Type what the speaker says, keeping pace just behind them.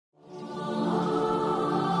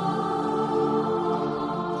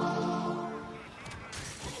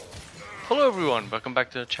Hello everyone, welcome back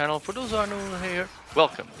to the channel. For those who are new here,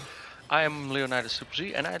 welcome. I am Leonidas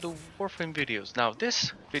subsue and I do Warframe videos. Now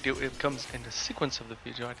this video, it comes in the sequence of the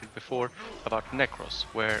video I did before about Nekros,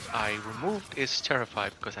 where I removed his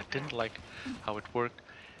Terrify because I didn't like how it worked,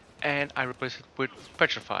 and I replaced it with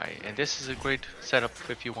Petrify. And this is a great setup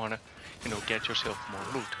if you wanna, get yourself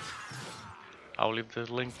more loot. I'll leave the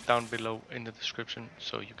link down below in the description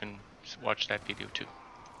so you can watch that video too.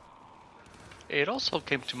 It also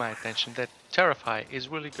came to my attention that Terrify is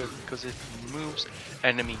really good because it removes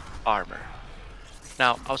enemy armor.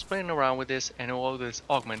 Now, I was playing around with this and all this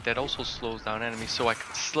augment that also slows down enemies, so I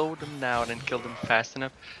could slow them down and kill them fast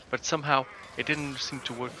enough, but somehow it didn't seem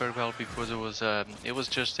to work very well because it was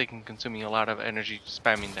just consuming a lot of energy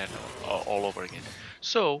spamming that all over again.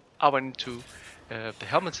 So I went into the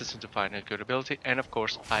Helmith system to find a good ability, and of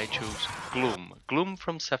course I chose Gloom. Gloom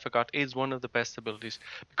from Sevagoth is one of the best abilities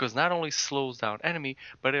because not only slows down enemy,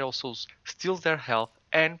 but it also steals their health,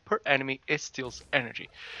 and per enemy it steals energy.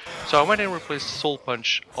 So I went and replaced Soul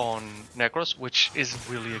Punch on Nekros, which is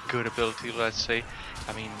really a good ability, let's say.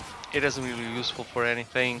 I mean, it isn't really useful for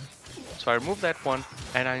anything, so I removed that one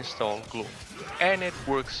and I installed Gloom, and it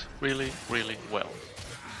works really well.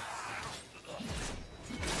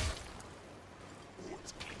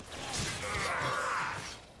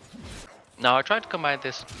 Now I tried to combine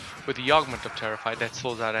this with the augment of Terrify that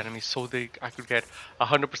slows down enemies so I could get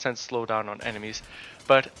 100% slowdown on enemies,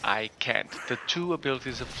 but I can't. The two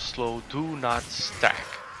abilities of slow do not stack.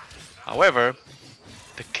 However,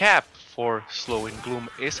 the cap for slow in Gloom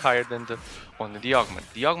is higher than the one in the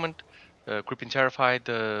augment. The augment, Creeping Terrify,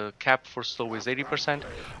 the cap for slow is 80%,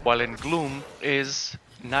 while in Gloom is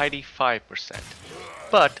 95%.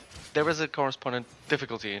 But there is a corresponding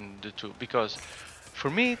difficulty in the two, because for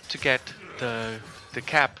me to get the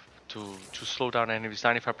cap to slow down enemies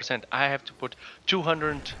 95%, I have to put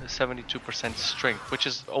 272% strength, which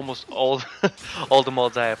is almost all all the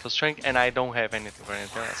mods I have for strength, and I don't have anything for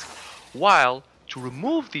anything else. While to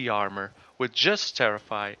remove the armor with just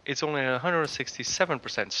Terrify, it's only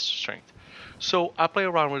 167% strength. So I play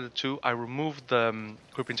around with the two. I removed the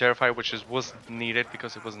Creeping Terrify, which wasn't needed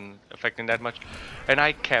because it wasn't affecting that much, and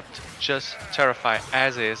I kept just Terrify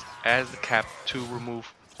as is, as the cap to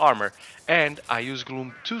remove armor, and I use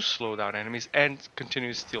Gloom to slow down enemies and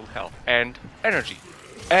continue to steal health and energy,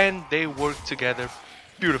 and they work together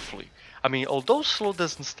beautifully. I mean, although slow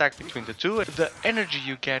doesn't stack between the two, the energy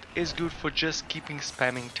you get is good for just keeping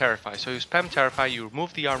spamming Terrify. So you spam Terrify, you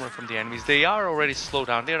remove the armor from the enemies. They are already slowed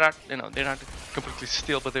down. They're not, they're not completely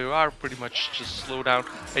still, but they are pretty much just slowed down,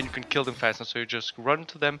 and you can kill them faster. So you just run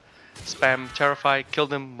to them, spam Terrify, kill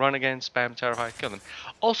them, run again, spam Terrify, kill them.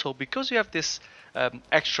 Also, because you have this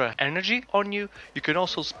extra energy on you, you can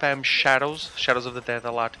also spam Shadows of the Dead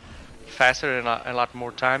a lot faster and a lot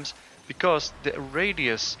more times, because the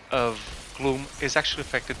radius of Gloom is actually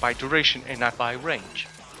affected by duration and not by range.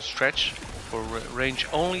 Stretch or range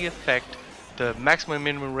only affect the maximum and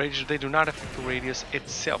minimum range. They do not affect the radius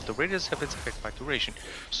itself. The radius itself is affected by duration.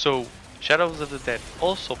 So Shadows of the Dead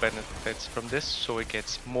also benefits from this, so it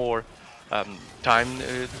gets more time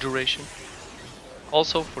duration.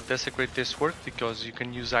 Also, for Desecrate, this works because you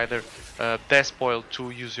can use either Death Spoil to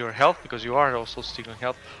use your health, because you are also stealing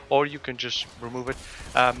health, or you can just remove it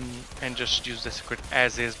and just use Desecrate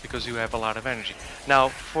as is because you have a lot of energy. Now,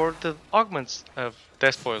 for the augments of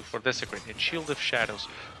Death Spoil for Desecrate and Shield of Shadows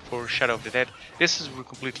for Shadow of the Dead, this is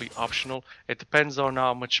completely optional. It depends on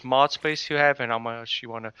how much mod space you have and how much you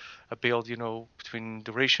want to build, between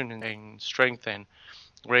duration and strength and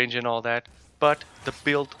range and all that. But the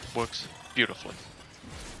build works beautifully.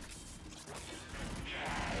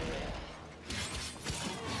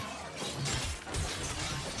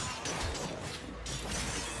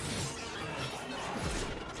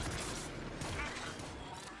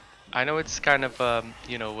 I know it's kind of a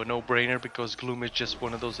no-brainer because Gloom is just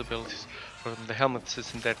one of those abilities from the Helmith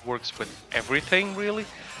system that works with everything really,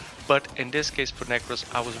 but in this case for Nekros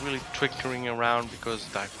I was really tinkering around because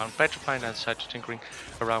I found Petrify and I started tinkering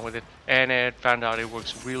around with it, and I found out it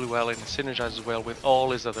works really well and it synergizes well with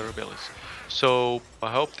all his other abilities. So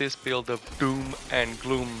I hope this build of Doom and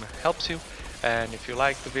Gloom helps you. And if you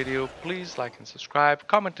like the video, please like and subscribe.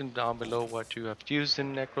 Comment down below what you have used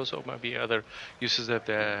in Nekros, or maybe other uses of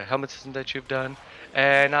the Helmith system that you've done.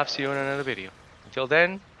 And I'll see you in another video. Until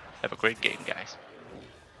then, have a great game, guys.